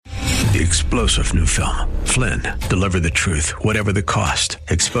The explosive new film, Flynn, deliver the truth, whatever the cost,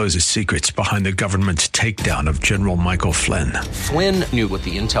 exposes secrets behind the government's takedown of General Michael Flynn. Flynn knew what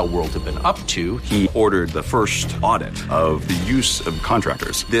the intel world had been up to. He ordered the first audit of the use of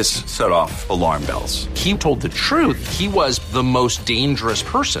contractors. This set off alarm bells. He told the truth. He was the most dangerous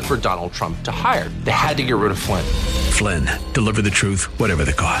person for Donald Trump to hire. They had to get rid of Flynn. Flynn, deliver the truth, whatever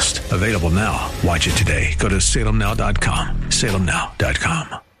the cost. Available now. Watch it today. Go to salemnow.com.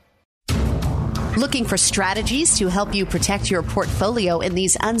 salemnow.com. Looking for strategies to help you protect your portfolio in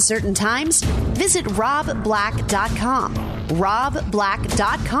these uncertain times? Visit robblack.com.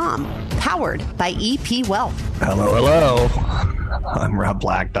 robblack.com, powered by EP Wealth. Hello. I'm Rob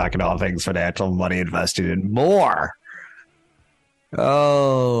Black, talking all things financial, money, investing, and more.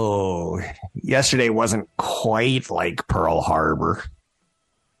 Oh, yesterday wasn't quite like Pearl Harbor.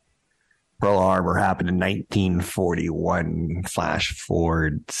 Pearl Harbor happened in 1941. Flash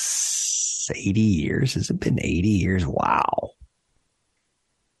forward 80 years. Has it been 80 years? Wow.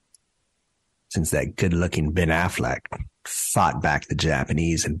 Since that good-looking Ben Affleck fought back the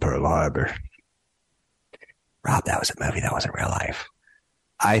Japanese in Pearl Harbor. Rob, that was a movie. That wasn't real life.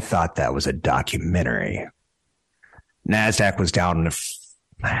 I thought that was a documentary. NASDAQ was down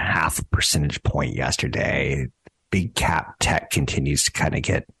half a percentage point yesterday. Big cap tech continues to kind of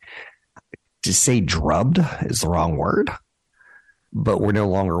get, to say drubbed is the wrong word, but we're no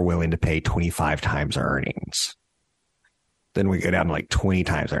longer willing to pay 25 times earnings. Then we go down to like 20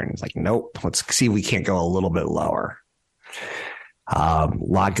 times earnings. Like, nope, let's see if we can't go a little bit lower. A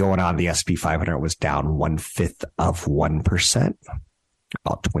lot going on. The S&P 500 was down 0.1%,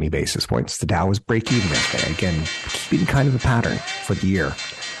 about 20 basis points. The Dow was break even yesterday. Again, keeping kind of a pattern for the year.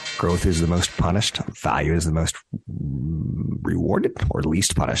 Growth is the most punished. Value is the most rewarded, or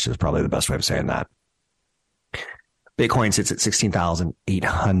least punished is probably the best way of saying that. Bitcoin sits at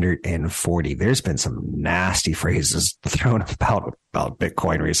 16,840. There's been some nasty phrases thrown about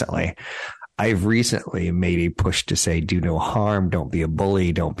Bitcoin recently. I've recently made a push to say, do no harm, don't be a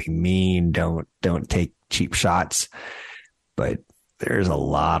bully, don't be mean, don't take cheap shots. But there's a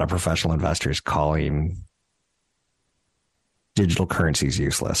lot of professional investors calling digital currencies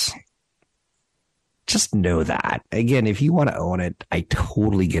useless. Just know that. Again, if you want to own it, I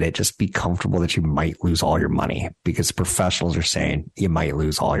totally get it. Just be comfortable that you might lose all your money, because professionals are saying you might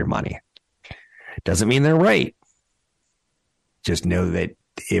lose all your money. Doesn't mean they're right. Just know that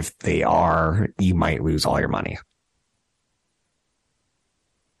if they are, you might lose all your money.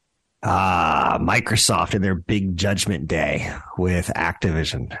 Microsoft and their big judgment day with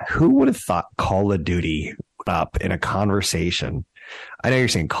Activision. Who would have thought Call of Duty up in a conversation? I know you're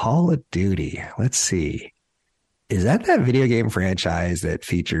saying Call of Duty. Let's see. Is that video game franchise that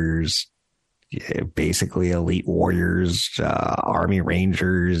features basically elite warriors, Army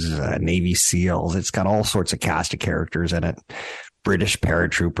Rangers, Navy SEALs? It's got all sorts of cast of characters in it. British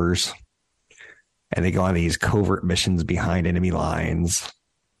paratroopers. And they go on these covert missions behind enemy lines.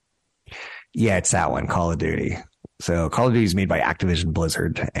 Yeah, it's that one, Call of Duty. So Call of Duty is made by Activision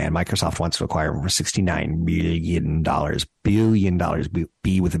Blizzard, and Microsoft wants to acquire them for $69 billion. Billion dollars,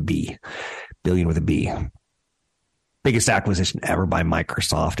 B with a B. Billion with a B. Biggest acquisition ever by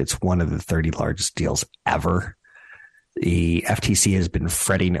Microsoft. It's one of the 30 largest deals ever. The FTC has been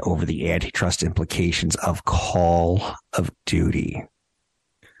fretting over the antitrust implications of Call of Duty.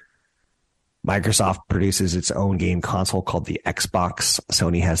 Microsoft produces its own game console called the Xbox.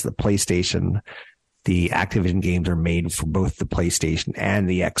 Sony has the PlayStation. The Activision games are made for both the PlayStation and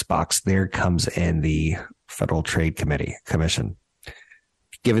the Xbox. There comes in the Federal Trade Commission.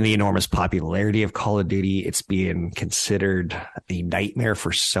 Given the enormous popularity of Call of Duty, it's being considered a nightmare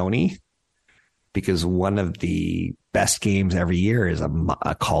for Sony, because one of the best games every year is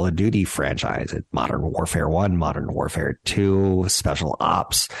a Call of Duty franchise. Modern Warfare 1, Modern Warfare 2, Special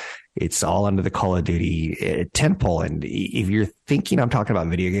Ops. It's all under the Call of Duty tentpole. And if you're thinking I'm talking about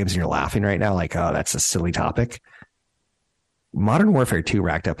video games and you're laughing right now, like, oh, that's a silly topic. Modern Warfare 2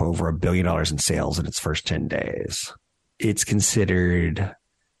 racked up over $1 billion in sales in its first 10 days. It's considered,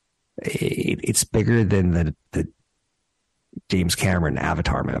 it's bigger than the James Cameron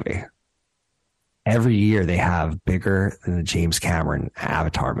Avatar movie. Every year they have bigger than the James Cameron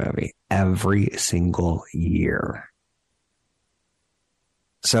Avatar movie. Every single year.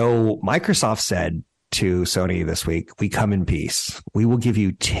 So Microsoft said to Sony this week, we come in peace. We will give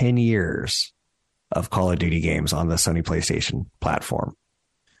you 10 years of Call of Duty games on the Sony PlayStation platform.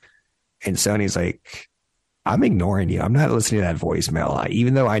 And Sony's like, I'm ignoring you. I'm not listening to that voicemail.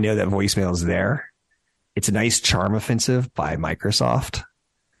 Even though I know that voicemail is there, it's a nice charm offensive by Microsoft.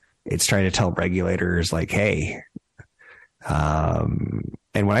 It's trying to tell regulators like, hey,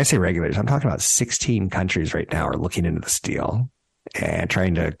 And when I say regulators, I'm talking about 16 countries right now are looking into this deal and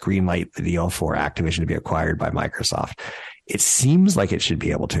trying to greenlight the deal for Activision to be acquired by Microsoft. It seems like it should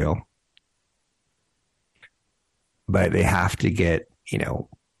be able to, but they have to get,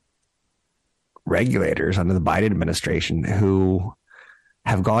 regulators under the Biden administration who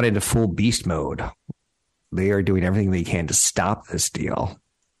have gone into full beast mode. They are doing everything they can to stop this deal.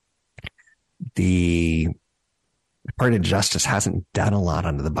 The Department of Justice hasn't done a lot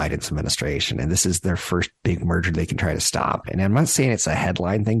under the Biden administration, and this is their first big merger they can try to stop. And I'm not saying it's a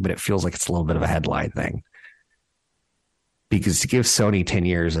headline thing, but it feels like it's a little bit of a headline thing. Because to give Sony 10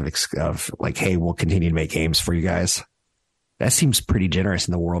 years of like, hey, we'll continue to make games for you guys, that seems pretty generous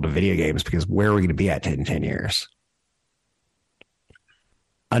in the world of video games, because where are we going to be at in 10 years?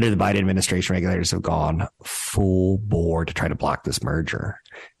 Under the Biden administration, regulators have gone full bore to try to block this merger.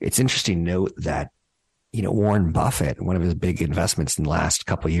 It's interesting to note that Warren Buffett, one of his big investments in the last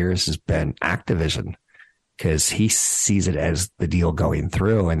couple of years has been Activision, because he sees it as the deal going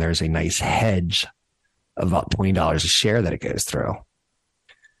through, and there's a nice hedge of about $20 a share that it goes through.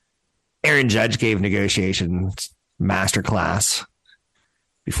 Aaron Judge gave negotiations masterclass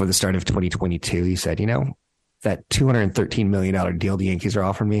before the start of 2022. He said, that $213 million deal the Yankees are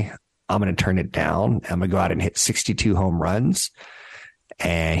offering me, I'm going to turn it down. I'm going to go out and hit 62 home runs.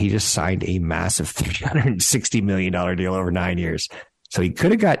 And he just signed a massive $360 million deal over 9 years. So he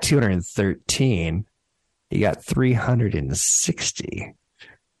could have got 213. He got 360,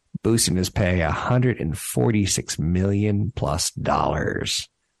 boosting his pay $146 million plus dollars.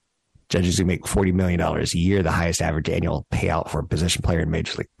 Judges who make $40 million a year, the highest average annual payout for a position player in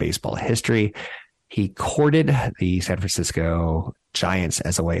Major League Baseball history. He courted the San Francisco Giants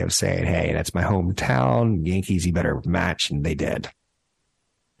as a way of saying, hey, that's my hometown. Yankees, you better match. And they did.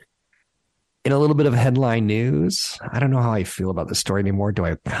 In a little bit of headline news, I don't know how I feel about this story anymore. Do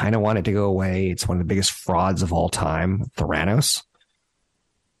I kind of want it to go away? It's one of the biggest frauds of all time, Theranos.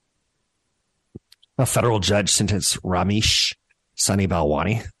 A federal judge sentenced Ramesh Sunny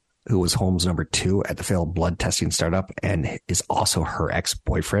Balwani, who was Holmes' number 2 at the failed blood testing startup and is also her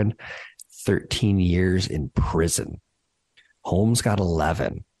ex-boyfriend, 13 years in prison. Holmes got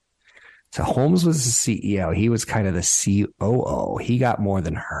 11. So Holmes was the CEO. He was kind of the COO. He got more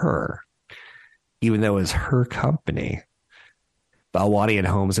than her, even though it was her company. Balwani and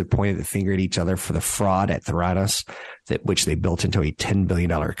Holmes had pointed the finger at each other for the fraud at Theranos, which they built into a $10 billion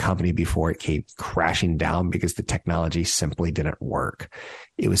company before it came crashing down because the technology simply didn't work.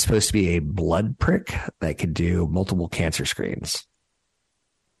 It was supposed to be a blood prick that could do multiple cancer screens.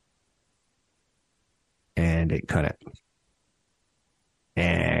 And it couldn't.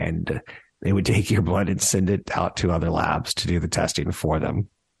 And they would take your blood and send it out to other labs to do the testing for them.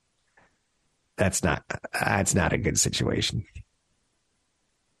 That's not a good situation.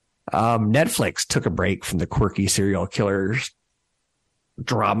 Netflix took a break from the quirky serial killers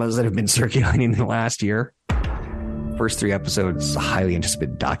dramas that have been circulating in the last year. First 3 episodes, a highly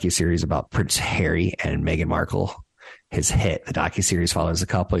anticipated docuseries about Prince Harry and Meghan Markle. His hit. The docuseries follows a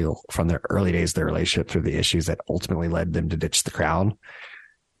couple from their early days of their relationship through the issues that ultimately led them to ditch the crown.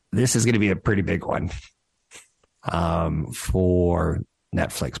 This is going to be a pretty big one for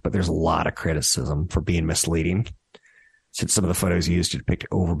Netflix, but there's a lot of criticism for being misleading, since some of the photos used to depict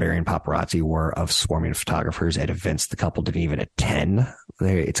overbearing paparazzi were of swarming photographers at events the couple didn't even attend.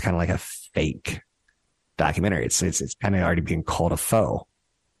 It's kind of like a fake documentary. It's kind of already being called a faux.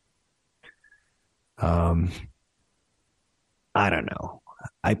 I don't know.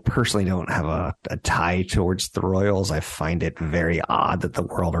 I personally don't have a tie towards the royals. I find it very odd that the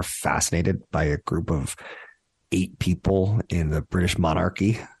world are fascinated by a group of 8 people in the British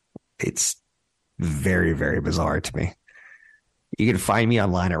monarchy. It's very, very bizarre to me. You can find me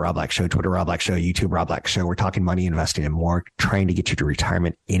online at Rob Black Show, Twitter, Rob Black Show, YouTube, Rob Black Show. We're talking money, investing, and more, trying to get you to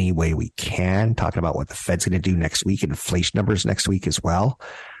retirement any way we can, talking about what the Fed's going to do next week, inflation numbers next week as well.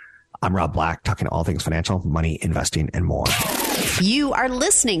 I'm Rob Black, talking all things financial, money, investing, and more. You are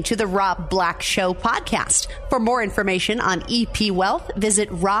listening to the Rob Black Show podcast. For more information on EP Wealth, visit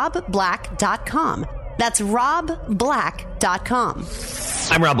robblack.com. That's robblack.com.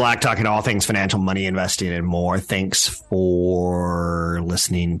 I'm Rob Black, talking all things financial, money, investing, and more. Thanks for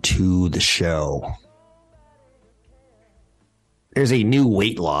listening to the show. There's a new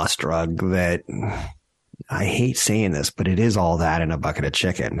weight loss drug that, I hate saying this, but it is all that in a bucket of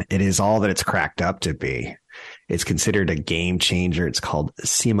chicken. It is all that it's cracked up to be. It's considered a game changer. It's called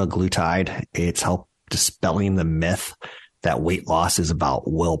semaglutide. It's helped dispelling the myth that weight loss is about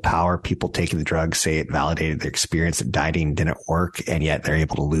willpower. People taking the drug say it validated their experience that dieting didn't work, and yet they're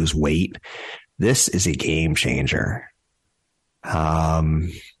able to lose weight. This is a game changer.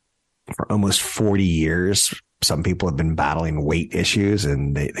 For almost 40 years, some people have been battling weight issues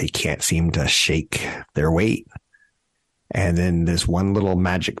and they can't seem to shake their weight. And then this one little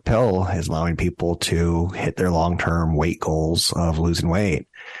magic pill is allowing people to hit their long-term weight goals of losing weight.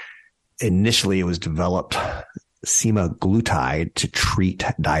 Initially, it was developed semaglutide to treat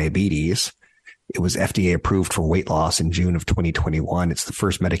diabetes. It was FDA approved for weight loss in June of 2021. It's the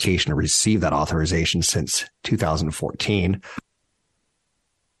first medication to receive that authorization since 2014.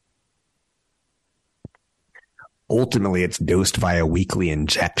 Ultimately, it's dosed via weekly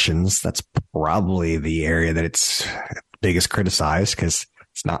injections. That's probably the area that it's biggest criticized because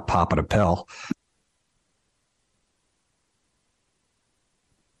it's not popping a pill.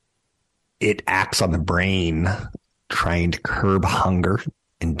 It acts on the brain, trying to curb hunger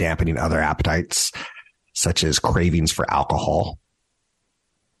and dampening other appetites, such as cravings for alcohol.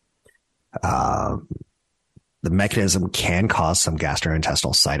 The mechanism can cause some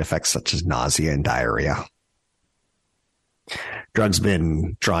gastrointestinal side effects, such as nausea and diarrhea. Drug's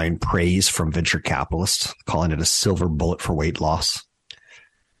been drawing praise from venture capitalists, calling it a silver bullet for weight loss.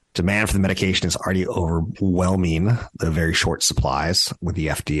 Demand for the medication is already overwhelming the very short supplies with the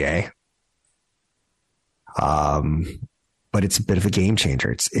FDA. But it's a bit of a game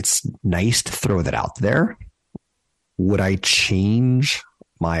changer. It's nice to throw that out there. Would I change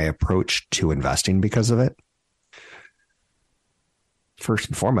my approach to investing because of it? First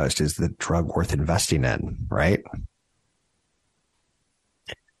and foremost, is the drug worth investing in, right?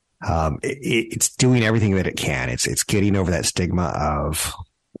 It's doing everything that it can. It's getting over that stigma of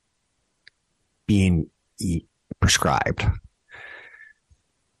being prescribed.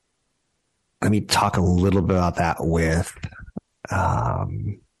 Let me talk a little bit about that with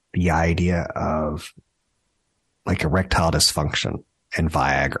the idea of like erectile dysfunction and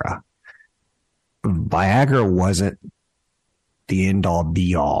Viagra. Viagra wasn't the end-all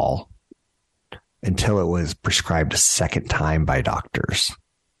be-all until it was prescribed a second time by doctors.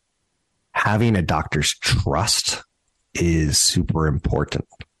 Having a doctor's trust is super important.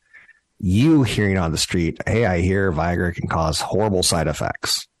 You hearing on the street, hey, I hear Viagra can cause horrible side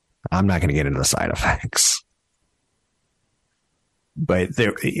effects. I'm not going to get into the side effects. But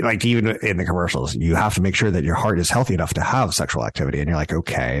there, like even in the commercials, you have to make sure that your heart is healthy enough to have sexual activity. And you're like,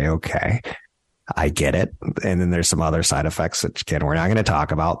 okay, I get it. And then there's some other side effects that, again, we're not going to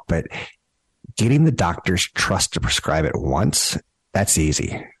talk about. But getting the doctor's trust to prescribe it once, that's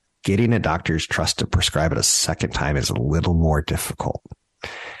easy. Getting a doctor's trust to prescribe it a second time is a little more difficult.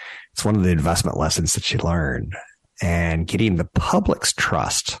 It's one of the investment lessons that you learn. And getting the public's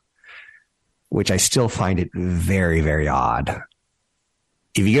trust, which I still find it very, very odd.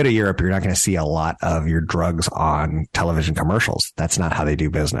 If you go to Europe, you're not going to see a lot of your drugs on television commercials. That's not how they do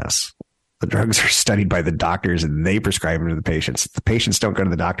business. The drugs are studied by the doctors and they prescribe them to the patients. The patients don't go to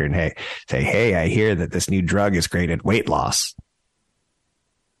the doctor and say, hey, I hear that this new drug is great at weight loss.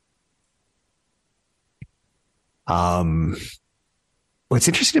 What's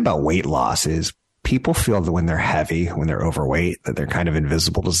interesting about weight loss is people feel that when they're heavy, when they're overweight, that they're kind of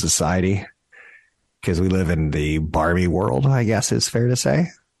invisible to society. Because we live in the Barbie world, I guess is fair to say,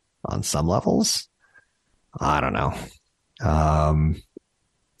 on some levels. I don't know. I'm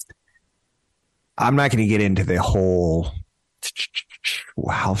not going to get into the whole,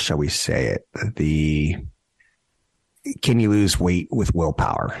 how shall we say it? Can you lose weight with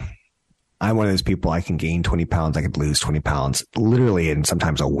willpower? I'm one of those people, I can gain 20 pounds. I could lose 20 pounds literally in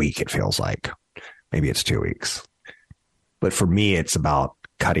sometimes a week, it feels like. Maybe it's 2 weeks. But for me, it's about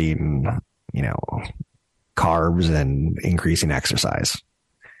cutting, carbs and increasing exercise.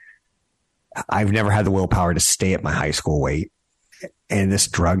 I've never had the willpower to stay at my high school weight. And this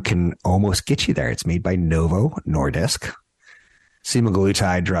drug can almost get you there. It's made by Novo Nordisk.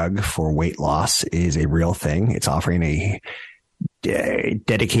 Semaglutide drug for weight loss is a real thing. It's offering a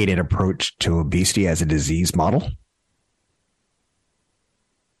dedicated approach to obesity as a disease model.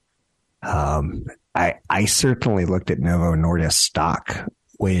 I certainly looked at Novo Nordisk stock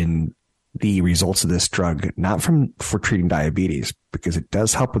when the results of this drug, not for treating diabetes, because it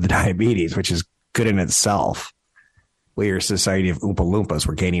does help with the diabetes, which is good in itself. We are a society of Oompa Loompas.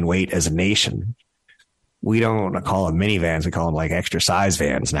 We're gaining weight as a nation. We don't call them minivans. We call them like extra size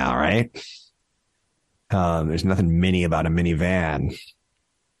vans now, right? There's nothing mini about a minivan.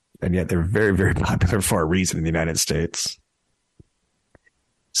 And yet they're very, very popular for a reason in the United States.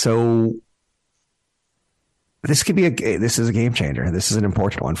 So this is a game changer. This is an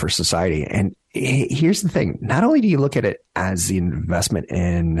important one for society. And here's the thing. Not only do you look at it as the investment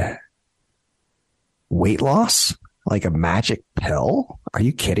in weight loss, like a magic pill. Are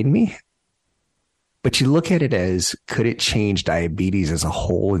you kidding me? But you look at it as, could it change diabetes as a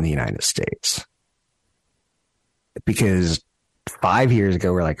whole in the United States? Because 5 years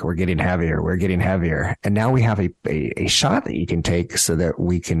ago, we're getting heavier. And now we have a shot that you can take so that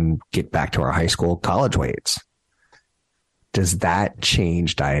we can get back to our high school, college weights. Does that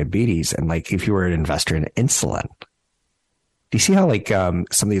change diabetes? And if you were an investor in insulin, do you see how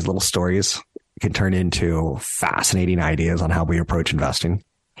some of these little stories can turn into fascinating ideas on how we approach investing?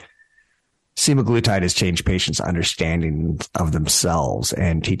 Semaglutide has changed patients' understanding of themselves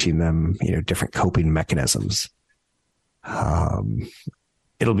and teaching them, different coping mechanisms.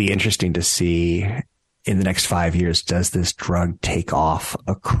 It'll be interesting to see in the next 5 years, does this drug take off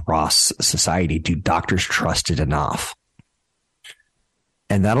across society? Do doctors trust it enough?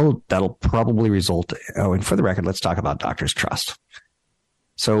 And that'll probably result. Oh, and for the record, let's talk about doctors' trust.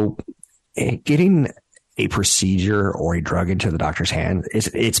 So getting a procedure or a drug into the doctor's hand,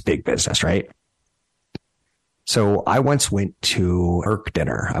 it's big business, right? So I once went to Merck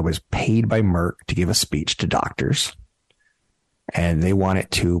dinner. I was paid by Merck to give a speech to doctors, and they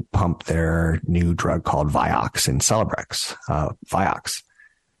wanted to pump their new drug called Vioxx and Celebrex, Vioxx.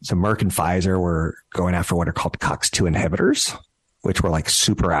 So Merck and Pfizer were going after what are called COX-2 inhibitors, which were like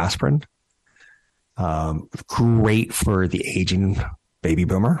super aspirin. Great for the aging baby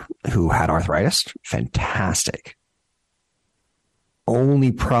boomer who had arthritis. Fantastic.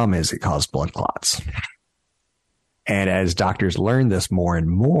 Only problem is it caused blood clots. And as doctors learned this more and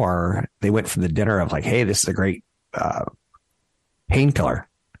more, they went from the dinner of hey, this is a great painkiller,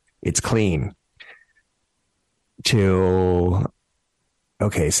 it's clean, to,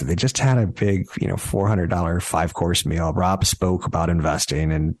 okay, so they just had a big, $400 5-course meal. Rob spoke about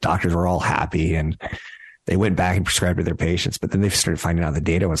investing and doctors were all happy and they went back and prescribed to their patients. But then they started finding out the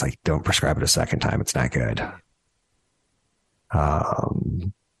data was don't prescribe it a second time. It's not good.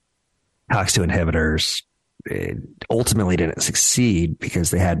 COX-2 inhibitors ultimately didn't succeed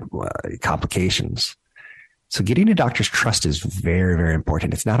because they had complications. So getting a doctor's trust is very, very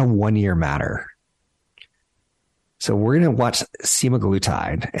important. It's not a 1-year matter. So we're going to watch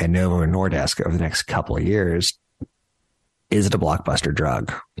semaglutide and Novo Nordisk over the next couple of years. Is it a blockbuster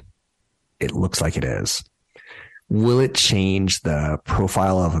drug? It looks like it is. Will it change the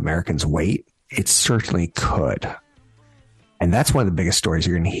profile of Americans' weight? It certainly could. And that's one of the biggest stories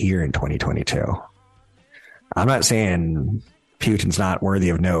you're going to hear in 2022. I'm not saying Putin's not worthy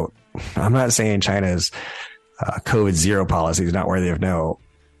of note. I'm not saying China's COVID zero policy is not worthy of note.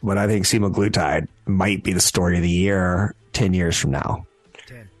 But I think semaglutide might be the story of the year 10 years from now.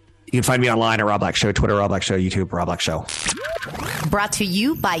 You can find me online at Rob Black Show, Twitter, Rob Black Show, YouTube, Rob Black Show. Brought to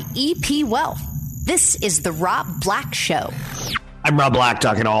you by EP Wealth. This is the Rob Black Show. I'm Rob Black,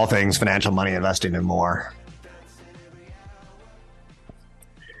 talking all things financial, money, investing, and more.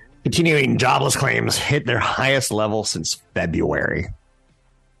 Continuing jobless claims hit their highest level since February.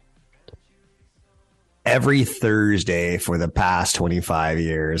 Every Thursday for the past 25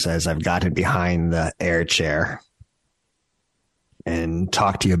 years, as I've gotten behind the air chair and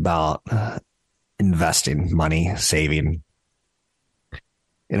talked to you about investing money, saving,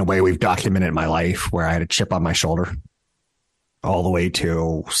 in a way we've documented my life where I had a chip on my shoulder all the way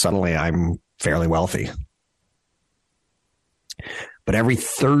to suddenly I'm fairly wealthy. But every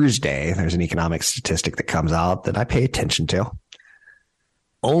Thursday, there's an economic statistic that comes out that I pay attention to.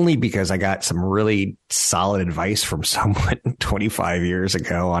 Only because I got some really solid advice from someone 25 years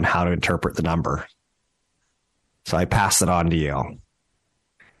ago on how to interpret the number. So I pass it on to you.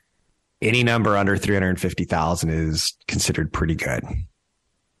 Any number under 350,000 is considered pretty good.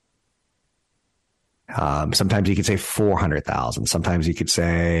 Sometimes you could say 400,000. Sometimes you could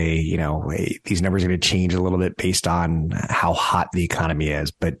say, these numbers are going to change a little bit based on how hot the economy is.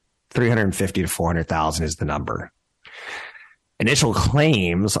 But 350 to 400,000 is the number. Initial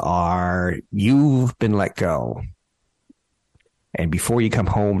claims are you've been let go. And before you come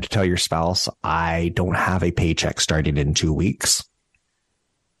home to tell your spouse, I don't have a paycheck starting in 2 weeks.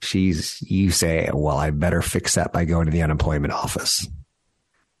 You say, well, I better fix that by going to the unemployment office.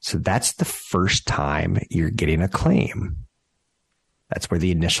 So that's the first time you're getting a claim. That's where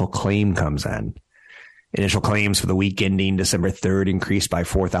the initial claim comes in. Initial claims for the week ending December 3rd increased by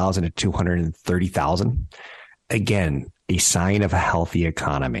 4,000 to 230,000. Again, a sign of a healthy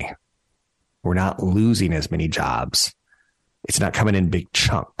economy. We're not losing as many jobs. It's not coming in big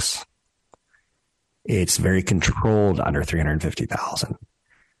chunks. It's very controlled under 350,000.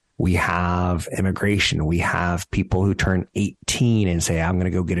 We have immigration. We have people who turn 18 and say, I'm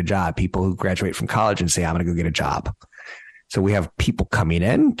going to go get a job. People who graduate from college and say, I'm going to go get a job. So we have people coming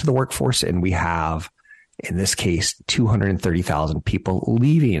in to the workforce, and we have, in this case, 230,000 people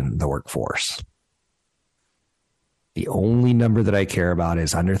leaving the workforce. The only number that I care about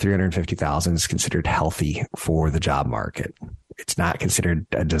is under 350,000 is considered healthy for the job market. It's not considered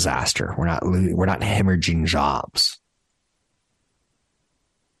a disaster. We're not hemorrhaging jobs.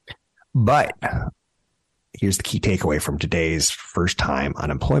 But here's the key takeaway from today's first time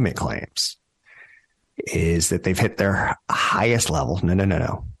unemployment claims is that they've hit their highest level.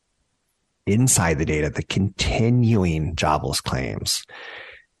 No. Inside the data, the continuing jobless claims.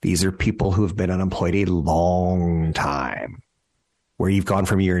 These are people who have been unemployed a long time, where you've gone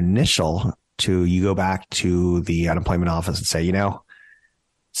from your initial to you go back to the unemployment office and say,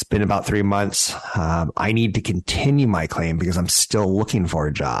 it's been about 3 months. I need to continue my claim because I'm still looking for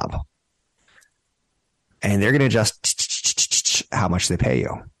a job. And they're going to adjust how much they pay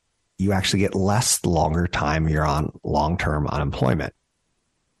you. You actually get less the longer time you're on long-term unemployment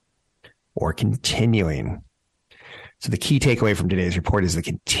or continuing. So the key takeaway from today's report is the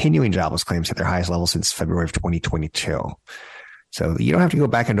continuing jobless claims hit their highest level since February of 2022. So you don't have to go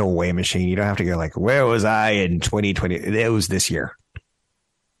back into a weigh machine. You don't have to go like, where was I in 2020? It was this year.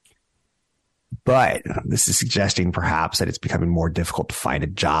 But this is suggesting perhaps that it's becoming more difficult to find a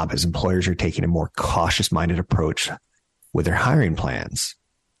job as employers are taking a more cautious-minded approach with their hiring plans.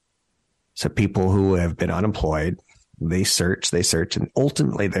 So people who have been unemployed, they search, and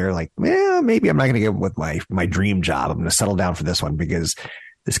ultimately they're like, well, maybe I'm not going to get with my dream job. I'm going to settle down for this one because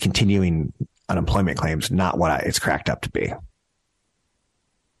this continuing unemployment claim is not what it's cracked up to be.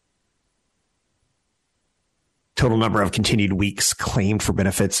 Total number of continued weeks claimed for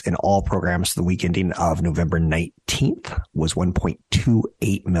benefits in all programs the week ending of November 19th was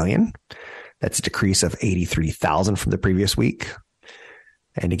 1.28 million. That's a decrease of 83,000 from the previous week.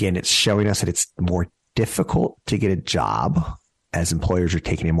 And again, it's showing us that it's more difficult to get a job as employers are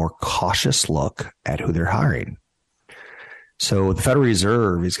taking a more cautious look at who they're hiring. So the Federal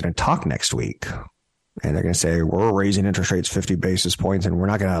Reserve is going to talk next week, and they're going to say, we're raising interest rates 50 basis points, and we're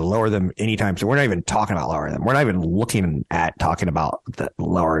not going to lower them anytime soon. We're not even talking about lowering them. We're not even looking at talking about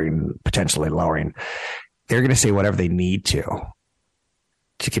potentially lowering. They're going to say whatever they need to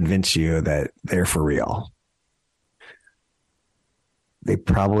convince you that they're for real. They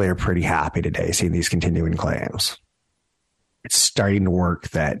probably are pretty happy today seeing these continuing claims. It's starting to work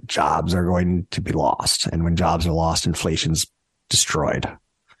that jobs are going to be lost. And when jobs are lost, inflation's destroyed.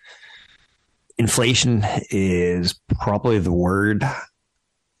 Inflation is probably the word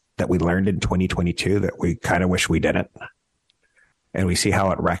that we learned in 2022 that we kind of wish we didn't. And we see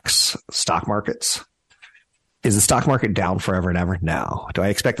how it wrecks stock markets. Is the stock market down forever and ever? No. Do I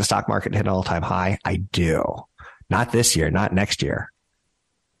expect the stock market to hit an all-time high? I do. Not this year, not next year.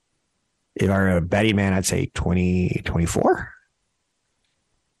 If I were a betting man, I'd say 2024.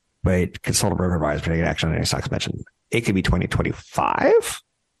 But consult a broker advisor to take action on any stocks mentioned. It could be 2025.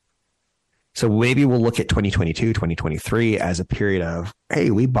 So maybe we'll look at 2022, 2023 as a period of,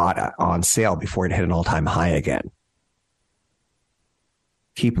 hey, we bought on sale before it hit an all-time high again.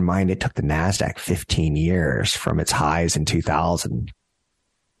 Keep in mind, it took the NASDAQ 15 years from its highs in 2000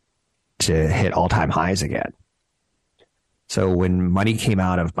 to hit all-time highs again. So when money came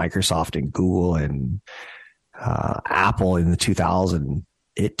out of Microsoft and Google and Apple in the 2000,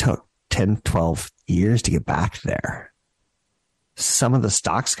 it took 10, 12 years to get back there. Some of the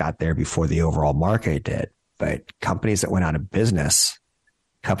stocks got there before the overall market did, but companies that went out of business,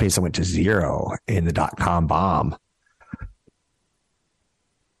 companies that went to zero in the dot-com bomb,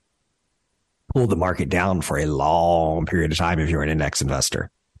 pulled the market down for a long period of time if you're an index investor.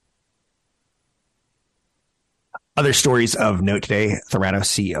 Other stories of note today,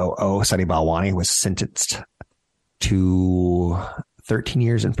 Theranos COO Sunny Balwani was sentenced to 13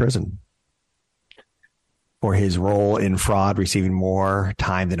 years in prison for his role in fraud, receiving more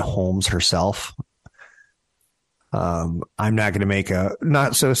time than Holmes herself. I'm not going to make a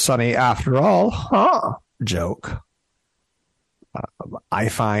not so sunny after all joke. I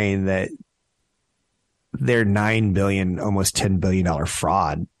find that their $9 billion, almost $10 billion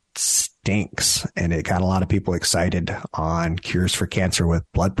fraud stinks, and it got a lot of people excited on cures for cancer with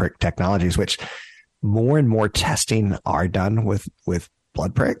blood prick technologies, which more and more testing are done with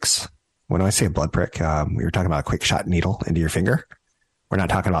blood pricks. When I say a blood prick, we were talking about a quick shot needle into your finger. We're not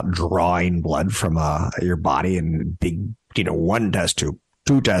talking about drawing blood from your body in big, one test tube,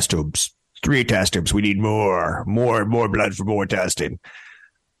 2 test tubes, 3 test tubes. We need more blood for more testing.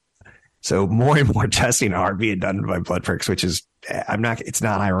 So more and more testing are being done by blood pricks, which is, it's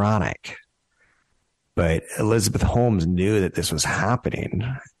not ironic. But Elizabeth Holmes knew that this was happening,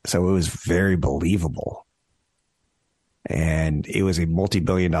 so it was very believable. And it was a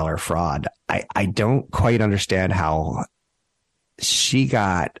multi-billion-dollar fraud. I don't quite understand how she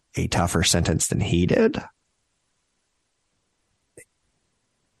got a tougher sentence than he did.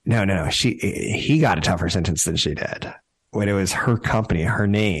 No. He got a tougher sentence than she did. When it was her company, her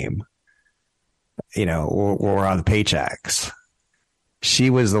name, were on the paychecks. She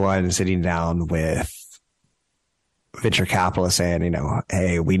was the one sitting down with venture capitalists saying,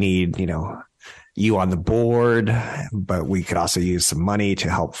 hey, we need, you on the board, but we could also use some money to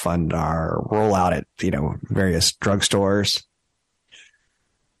help fund our rollout at, various drugstores.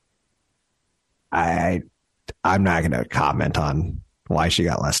 I'm not going to comment on why she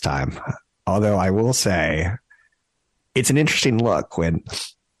got less time. Although I will say it's an interesting look when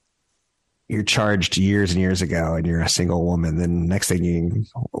you're charged years and years ago and you're a single woman. Then next thing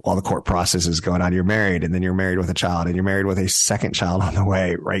while the court process is going on, you're married, and then you're married with a child, and you're married with a second child on the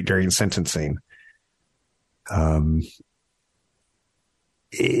way right during sentencing.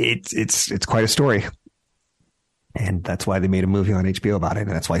 It's quite a story. And that's why they made a movie on HBO about it.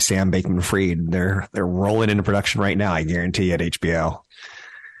 And that's why Sam Bankman-Fried, they're rolling into production right now, I guarantee you, at HBO.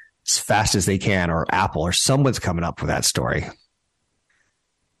 As fast as they can, or Apple, or someone's coming up with that story.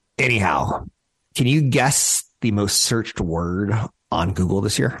 Anyhow, can you guess the most searched word on Google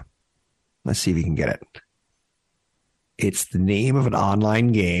this year? Let's see if you can get it. It's the name of an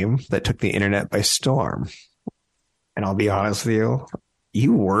online game that took the internet by storm. And I'll be honest with you,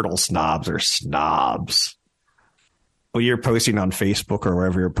 you Wordle snobs are snobs. Well, you're posting on Facebook or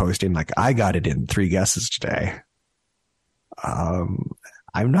wherever you're posting, like, I got it in 3 guesses today. I'm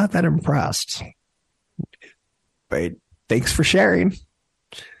not that impressed. But thanks for sharing.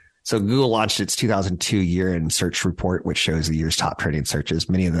 So Google launched its 2002 year-end search report, which shows the year's top trending searches.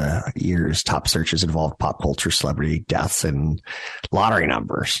 Many of the year's top searches involved pop culture, celebrity deaths, and lottery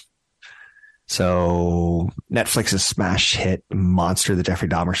numbers. So Netflix's smash hit Monster, the Jeffrey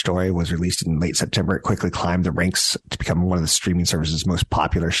Dahmer story, was released in late September. It quickly climbed the ranks to become one of the streaming service's most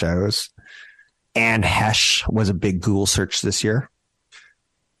popular shows. Anne Hesh was a big Google search this year.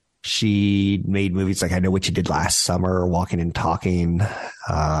 She made movies like I Know What You Did Last Summer, Walking and Talking.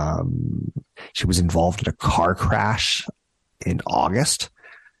 She was involved in a car crash in August.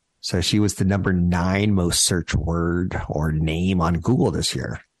 So she was the number 9 most searched word or name on Google this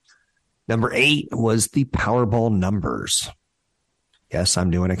year. Number 8 was the Powerball numbers. Yes,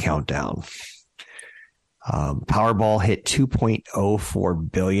 I'm doing a countdown. Powerball hit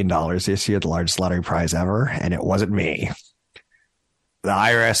 $2.04 billion this year, the largest lottery prize ever, and it wasn't me. The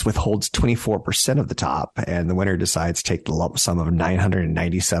IRS withholds 24% of the top, and the winner decides to take the lump sum of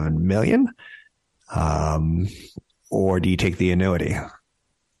 $997 million. Or do you take the annuity?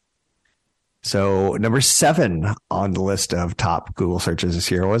 So number 7 on the list of top Google searches this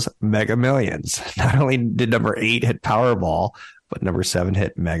year was Mega Millions. Not only did number 8 hit Powerball, but number 7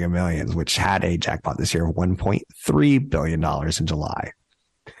 hit Mega Millions, which had a jackpot this year of $1.3 billion in July.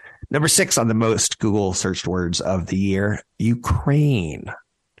 Number 6 on the most Google searched words of the year, Ukraine.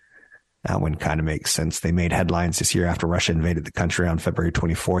 That one kind of makes sense. They made headlines this year after Russia invaded the country on February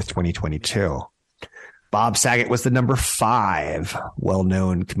 24th, 2022. Bob Saget was the number 5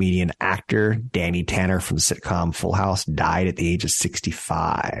 well-known comedian actor. Danny Tanner from the sitcom Full House died at the age of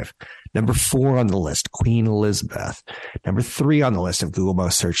 65. Number 4 on the list, Queen Elizabeth. Number 3 on the list of Google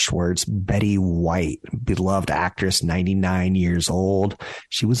most searched words, Betty White, beloved actress, 99 years old.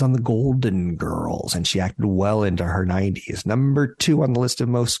 She was on the Golden Girls and she acted well into her 90s. Number 2 on the list of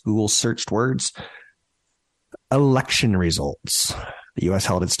most Google searched words, election results. The U.S.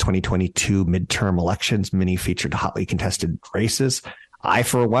 held its 2022 midterm elections. Many featured hotly contested races. I,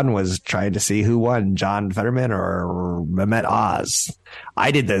 for one, was trying to see who won, John Fetterman or Mehmet Oz.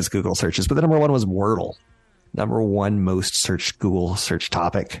 I did those Google searches, but the number 1 was Wordle. Number 1 most searched Google search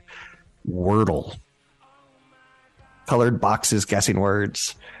topic, Wordle. Colored boxes, guessing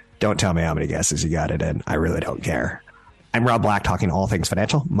words. Don't tell me how many guesses you got it in. I really don't care. I'm Rob Black, talking all things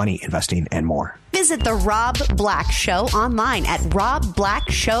financial, money, investing, and more. Visit The Rob Black Show online at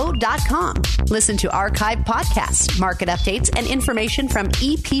robblackshow.com. Listen to archived podcasts, market updates, and information from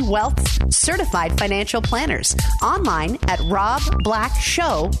EP Wealth's certified financial planners online at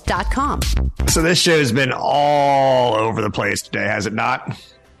robblackshow.com. So this show's been all over the place today, has it not?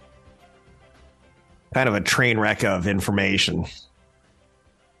 Kind of a train wreck of information.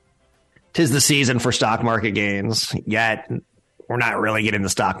 'Tis the season for stock market gains, yet we're not really getting the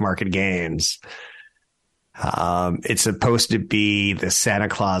stock market gains. It's supposed to be the Santa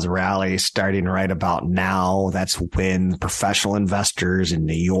Claus rally starting right about now. That's when professional investors in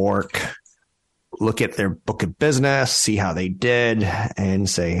New York look at their book of business, see how they did, and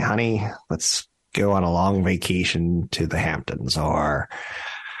say, honey, let's go on a long vacation to the Hamptons, or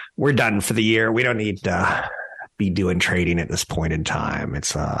we're done for the year. We don't need to be doing trading at this point in time.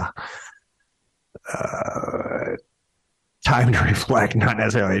 It's time to reflect, not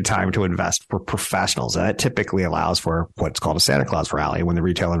necessarily time to invest for professionals. And that typically allows for what's called a Santa Claus rally, when the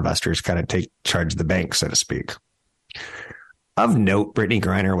retail investors kind of take charge of the bank, so to speak. Of note, Brittany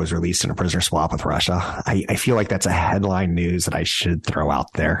Griner was released in a prisoner swap with Russia. I feel like that's a headline news that I should throw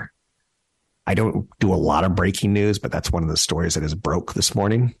out there. I don't do a lot of breaking news, but that's one of the stories that is broke this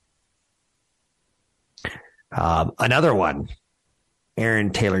morning. Another one.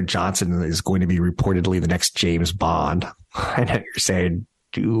 Aaron Taylor Johnson is going to be reportedly the next James Bond. I know you're saying,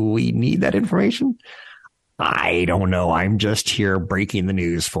 do we need that information? I don't know. I'm just here breaking the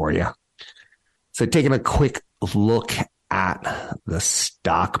news for you. So taking a quick look at the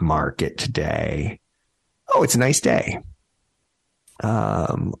stock market today. Oh, it's a nice day.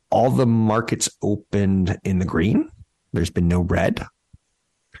 All the markets opened in the green. There's been no red.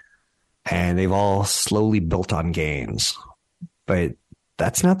 And they've all slowly built on gains. But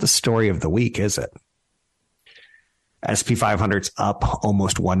that's not the story of the week, is it? S&P 500's up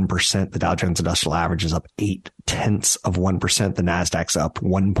almost 1%. The Dow Jones Industrial Average is up 0.8%. The Nasdaq's up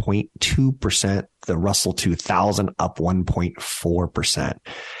 1.2%. The Russell 2000 up 1.4%.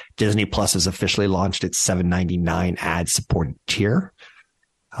 Disney Plus has officially launched its $7.99 ad-supported tier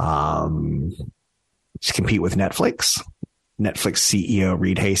to compete with Netflix. Netflix CEO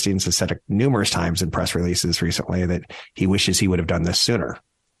Reed Hastings has said numerous times in press releases recently that he wishes he would have done this sooner.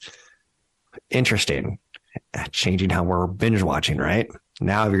 Interesting. Changing how we're binge watching, right?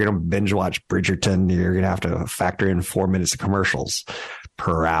 Now, if you're going to binge watch Bridgerton, you're going to have to factor in 4 minutes of commercials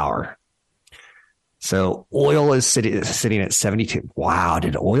per hour. So oil is sitting at 72. Wow.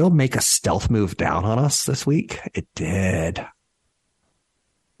 Did oil make a stealth move down on us this week? It did.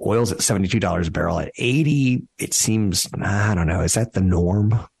 Oil's at $72 a barrel. At 80, it seems, I don't know, is that the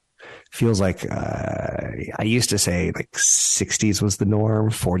norm? Feels like I used to say like 60s was the norm.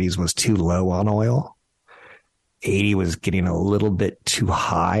 40s was too low on oil. 80 was getting a little bit too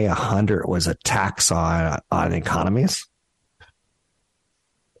high. 100 was a tax on economies.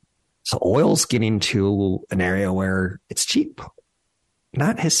 So oil's getting to an area where it's cheap.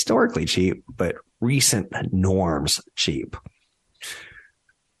 Not historically cheap, but recent norms cheap.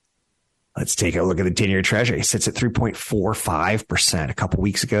 Let's take a look at the 10-year Treasury. It sits at 3.45%. A couple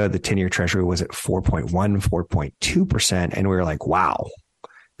weeks ago, the 10-year Treasury was at 4.1, 4.2%. And we were like, wow,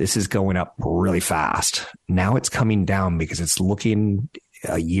 this is going up really fast. Now it's coming down because it's looking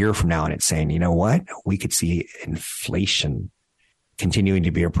a year from now and it's saying, you know what? We could see inflation continuing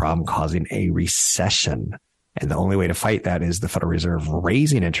to be a problem, causing a recession. And the only way to fight that is the Federal Reserve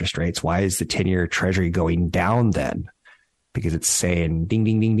raising interest rates. Why is the 10-year Treasury going down then? Because it's saying ding,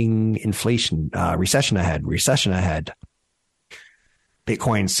 ding, ding, ding, inflation, recession ahead.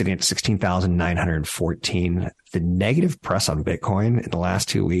 Bitcoin sitting at 16,914. The negative press on Bitcoin in the last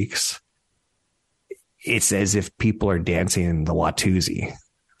 2 weeks, it's as if people are dancing in the Watusi.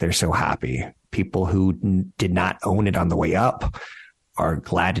 They're so happy. People who did not own it on the way up are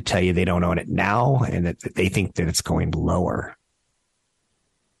glad to tell you they don't own it now and that they think that it's going lower.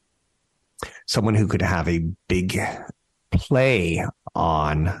 Someone who could have a big play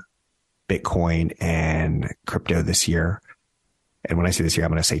on Bitcoin and crypto this year, and when I say this year,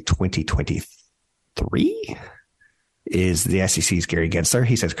 I'm going to say 2023, is the SEC's Gary Gensler.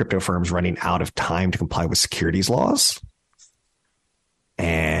 He says crypto firms running out of time to comply with securities laws.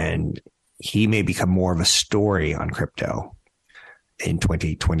 And he may become more of a story on crypto in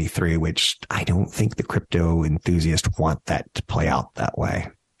 2023, which I don't think the crypto enthusiasts want that to play out that way.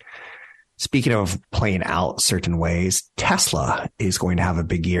 Speaking of playing out certain ways, Tesla is going to have a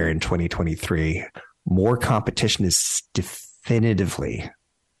big year in 2023. More competition is definitively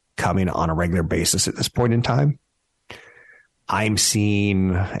coming on a regular basis at this point in time. I'm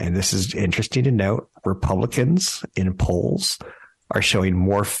seeing, and this is interesting to note, Republicans in polls are showing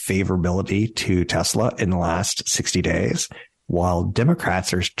more favorability to Tesla in the last 60 days, while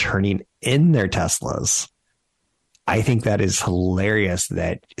Democrats are turning in their Teslas. I think that is hilarious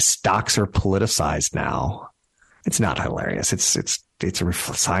that stocks are politicized now. It's not hilarious. It's a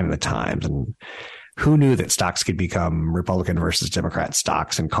sign of the times. And who knew that stocks could become Republican versus Democrat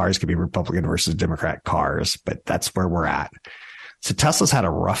stocks and cars could be Republican versus Democrat cars? But that's where we're at. So Tesla's had a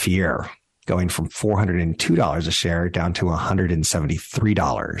rough year, going from $402 a share down to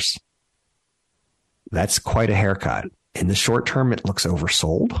 $173. That's quite a haircut. In the short term, it looks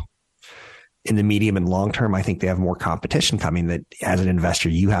oversold. In the medium and long term, I think they have more competition coming that as an investor,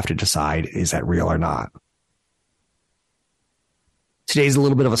 you have to decide, is that real or not? Today's a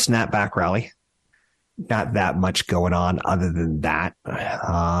little bit of a snapback rally. Not that much going on other than that.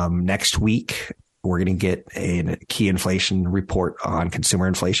 Next week, we're going to get a key inflation report on consumer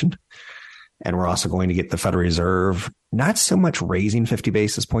inflation. And we're also going to get the Federal Reserve not so much raising 50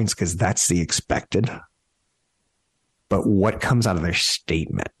 basis points because that's the expected, but what comes out of their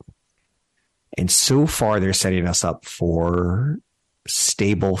statement. And so far, they're setting us up for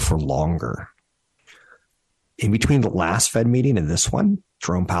stable for longer. In between the last Fed meeting and this one,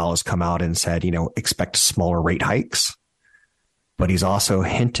 Jerome Powell has come out and said, expect smaller rate hikes. But he's also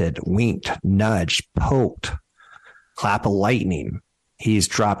hinted, winked, nudged, poked, clap of lightning. He's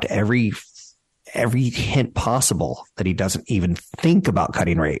dropped every hint possible that he doesn't even think about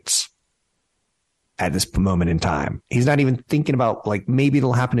cutting rates at this moment in time. He's not even thinking about maybe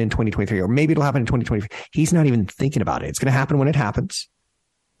it'll happen in 2023 or maybe it'll happen in 2023. He's not even thinking about it. It's going to happen when it happens.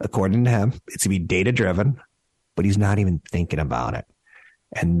 According to him, it's going to be data driven, but he's not even thinking about it.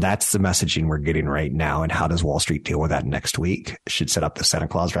 And that's the messaging we're getting right now. And how does Wall Street deal with that next week? Should set up the Santa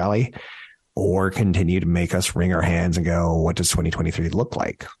Claus rally or continue to make us wring our hands and go, what does 2023 look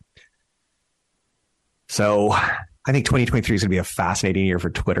like? So I think 2023 is going to be a fascinating year for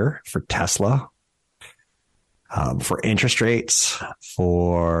Twitter, for Tesla, for interest rates,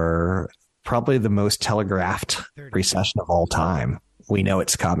 for probably the most telegraphed recession of all time. We know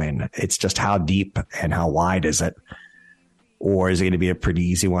it's coming. It's just how deep and how wide is it? Or is it going to be a pretty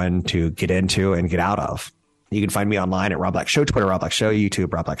easy one to get into and get out of? You can find me online at Rob Black Show, Twitter, Rob Black Show,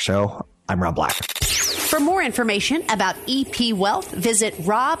 YouTube, Rob Black Show. I'm Rob Black. For more information about EP Wealth, visit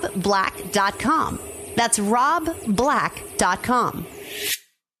robblack.com. That's robblack.com.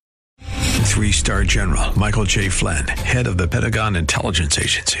 3-star General Michael J. Flynn, head of the Pentagon Intelligence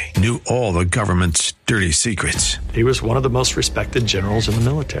Agency, knew all the government's dirty secrets. He was one of the most respected generals in the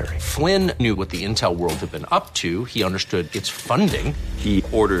military. Flynn knew what the intel world had been up to. He understood its funding. He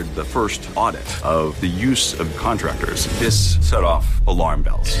ordered the first audit of the use of contractors. This set off alarm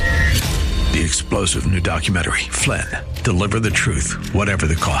bells. The explosive new documentary, Flynn, Deliver the Truth, Whatever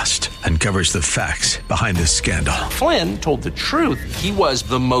the Cost, uncovers the facts behind this scandal. Flynn told the truth. He was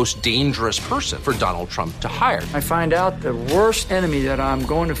the most dangerous person for Donald Trump to hire. I find out the worst enemy that I'm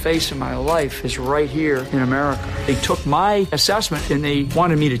going to face in my life is right here in America. They took my assessment and they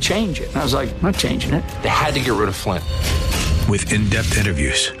wanted me to change it. And I was like, I'm not changing it. They had to get rid of Flynn. With in-depth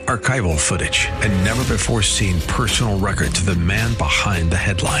interviews, archival footage, and never-before-seen personal records of the man behind the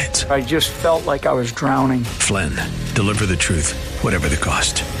headlines. I just felt like I was drowning. Flynn, Deliver the Truth, Whatever the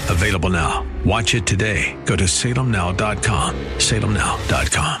Cost. Available now. Watch it today. Go to salemnow.com.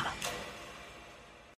 salemnow.com.